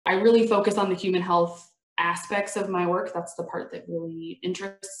I really focus on the human health aspects of my work. That's the part that really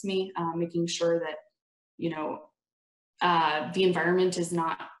interests me, making sure that, the environment is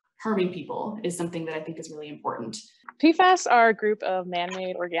not harming people is something that I think is really important. PFAS are a group of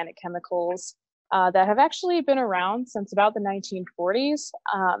man-made organic chemicals that have actually been around since about the 1940s,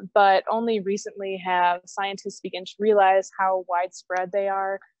 but only recently have scientists begun to realize how widespread they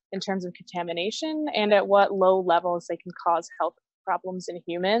are in terms of contamination and at what low levels they can cause health problems in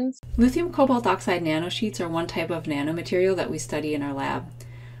humans. Lithium cobalt oxide nanosheets are one type of nanomaterial that we study in our lab.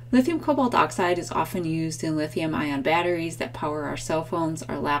 Lithium cobalt oxide is often used in lithium-ion batteries that power our cell phones,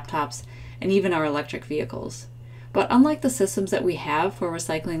 our laptops, and even our electric vehicles. But unlike the systems that we have for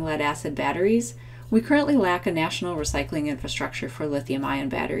recycling lead-acid batteries, we currently lack a national recycling infrastructure for lithium-ion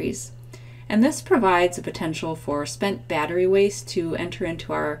batteries. And this provides a potential for spent battery waste to enter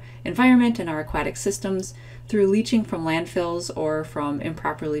into our environment and our aquatic systems through leaching from landfills or from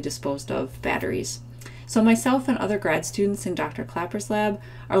improperly disposed of batteries. So myself and other grad students in Dr. Clapper's lab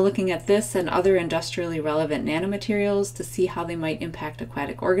are looking at this and other industrially relevant nanomaterials to see how they might impact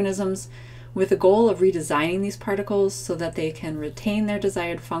aquatic organisms, with the goal of redesigning these particles so that they can retain their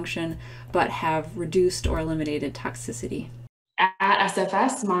desired function but have reduced or eliminated toxicity. At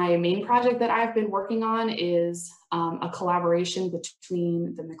SFS, my main project that I've been working on is a collaboration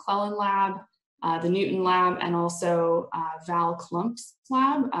between the McClellan lab, the Newton lab, and also Val Klump's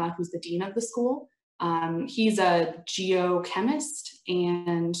lab, who's the dean of the school. He's a geochemist,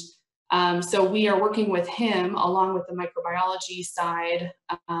 and so we are working with him along with the microbiology side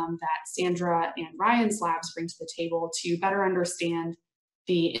that Sandra and Ryan's labs bring to the table to better understand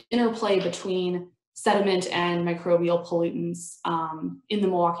the interplay between sediment and microbial pollutants in the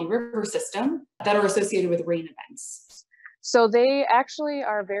Milwaukee River system that are associated with rain events. So they actually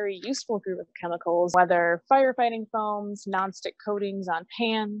are a very useful group of chemicals, whether firefighting foams, nonstick coatings on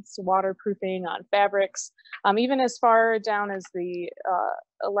pans, waterproofing on fabrics, even as far down as the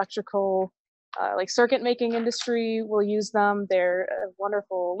electrical, like circuit making industry will use them. They're a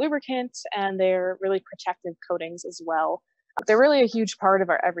wonderful lubricant and they're really protective coatings as well. They're really a huge part of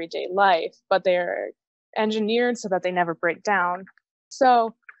our everyday life, but they're engineered so that they never break down.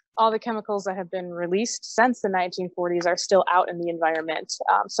 So all the chemicals that have been released since the 1940s are still out in the environment.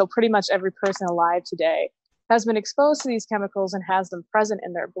 So pretty much every person alive today has been exposed to these chemicals and has them present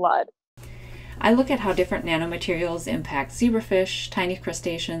in their blood. I look at how different nanomaterials impact zebrafish, tiny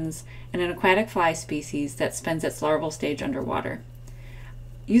crustaceans, and an aquatic fly species that spends its larval stage underwater.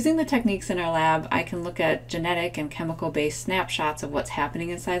 Using the techniques in our lab, I can look at genetic and chemical-based snapshots of what's happening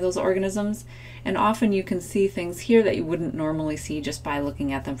inside those organisms, and often you can see things here that you wouldn't normally see just by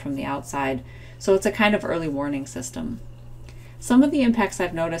looking at them from the outside, so it's a kind of early warning system. Some of the impacts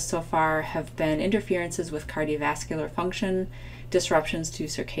I've noticed so far have been interferences with cardiovascular function, disruptions to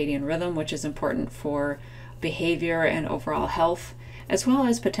circadian rhythm, which is important for behavior and overall health, as well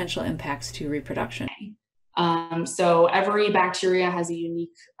as potential impacts to reproduction. So every bacteria has a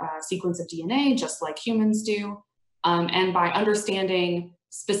unique sequence of DNA, just like humans do. And by understanding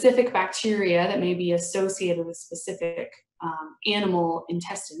specific bacteria that may be associated with specific animal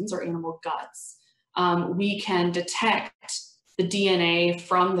intestines or animal guts, we can detect the DNA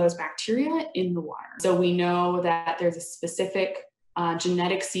from those bacteria in the water. So we know that there's a specific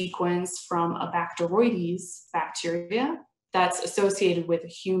genetic sequence from a Bacteroides bacteria that's associated with a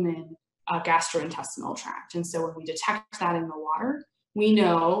human gastrointestinal tract. And so when we detect that in the water, we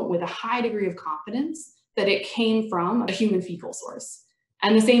know with a high degree of confidence that it came from a human fecal source.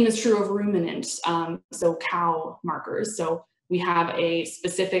 And the same is true of ruminants, so cow markers. So we have a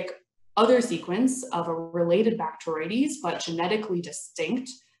specific other sequence of a related Bacteroides, but genetically distinct,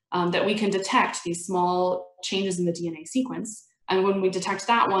 that we can detect these small changes in the DNA sequence. And when we detect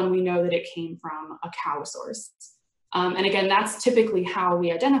that one, we know that it came from a cow source. And again, that's typically how we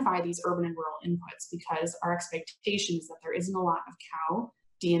identify these urban and rural inputs, because our expectation is that there isn't a lot of cow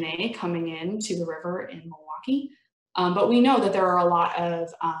DNA coming into the river in Milwaukee. But we know that there are a lot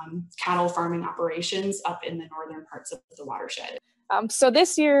of cattle farming operations up in the northern parts of the watershed. So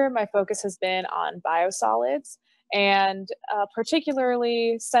this year, my focus has been on biosolids, and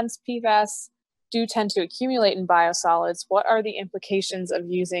particularly since PFAS do tend to accumulate in biosolids, what are the implications of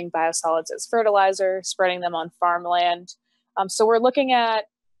using biosolids as fertilizer, spreading them on farmland? So we're looking at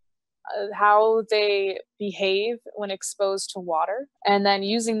how they behave when exposed to water, and then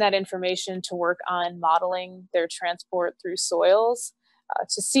using that information to work on modeling their transport through soils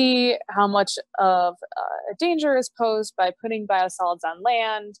to see how much of a danger is posed by putting biosolids on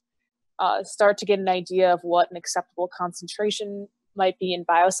land, start to get an idea of what an acceptable concentration might be in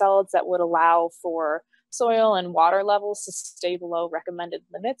biosolids that would allow for soil and water levels to stay below recommended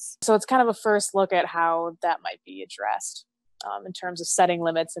limits. So it's kind of a first look at how that might be addressed in terms of setting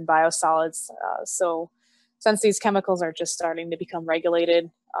limits in biosolids. So since these chemicals are just starting to become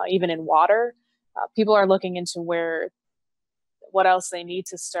regulated, even in water, people are looking into what else they need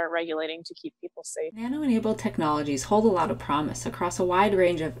to start regulating to keep people safe. Nano-enabled technologies hold a lot of promise across a wide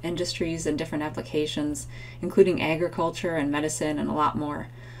range of industries and different applications, including agriculture and medicine and a lot more.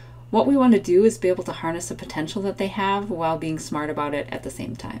 What we want to do is be able to harness the potential that they have while being smart about it at the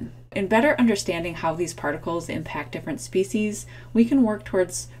same time. In better understanding how these particles impact different species, we can work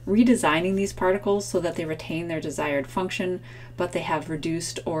towards redesigning these particles so that they retain their desired function, but they have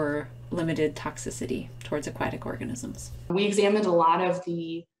reduced or limited toxicity towards aquatic organisms. We examined a lot of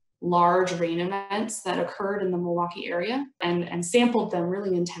the large rain events that occurred in the Milwaukee area and sampled them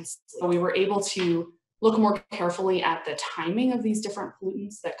really intensely. We were able to look more carefully at the timing of these different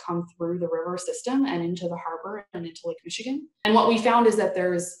pollutants that come through the river system and into the harbor and into Lake Michigan. And what we found is that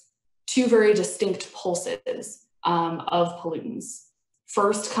there's two very distinct pulses of pollutants.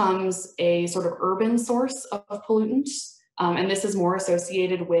 First comes a sort of urban source of pollutants, and this is more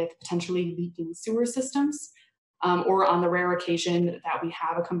associated with potentially leaking sewer systems, or on the rare occasion that we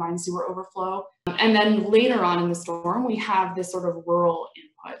have a combined sewer overflow. And then later on in the storm, we have this sort of rural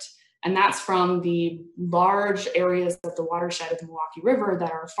input. And that's from the large areas of the watershed of the Milwaukee River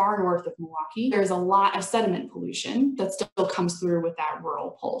that are far north of Milwaukee. There's a lot of sediment pollution that still comes through with that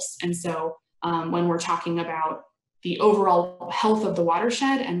rural pulse. And so when we're talking about the overall health of the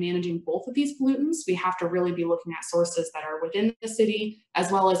watershed and managing both of these pollutants, we have to really be looking at sources that are within the city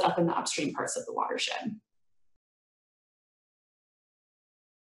as well as up in the upstream parts of the watershed.